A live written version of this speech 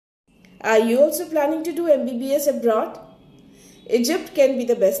Are you also planning to do MBBS abroad? Egypt can be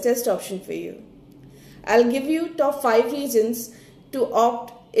the bestest option for you. I'll give you top 5 reasons to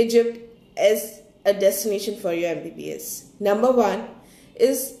opt Egypt as a destination for your MBBS. Number 1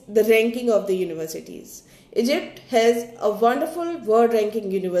 is the ranking of the universities. Egypt has a wonderful world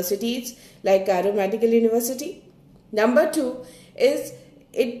ranking universities like Cairo Medical University. Number 2 is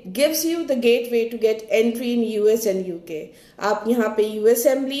it gives you the gateway to get entry in US and UK. आप यहाँ पे US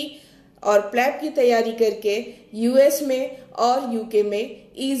Assembly और PLAB की तैयारी करके US में और UK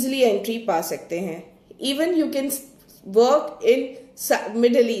में easily entry पा सकते हैं. Even you can work in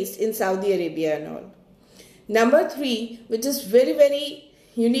Middle East, in Saudi Arabia and all. Number 3, which is very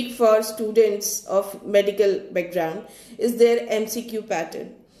unique for students of medical background, is their MCQ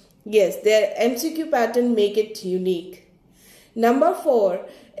pattern. Yes, their MCQ pattern make it unique. Number 4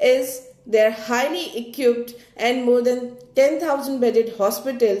 is their highly equipped and more than 10,000 bedded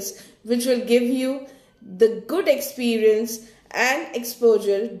hospitals, which will give you the good experience and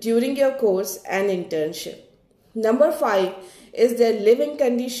exposure during your course and internship. Number 5 is their living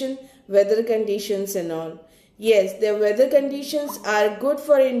condition, weather conditions and all. Yes, their weather conditions are good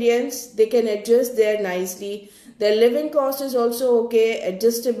for Indians. They can adjust there nicely. Their living cost is also okay,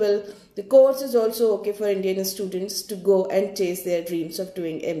 adjustable. The course is also okay for Indian students to go and chase their dreams of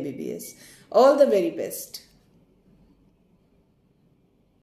doing MBBS. All the very best.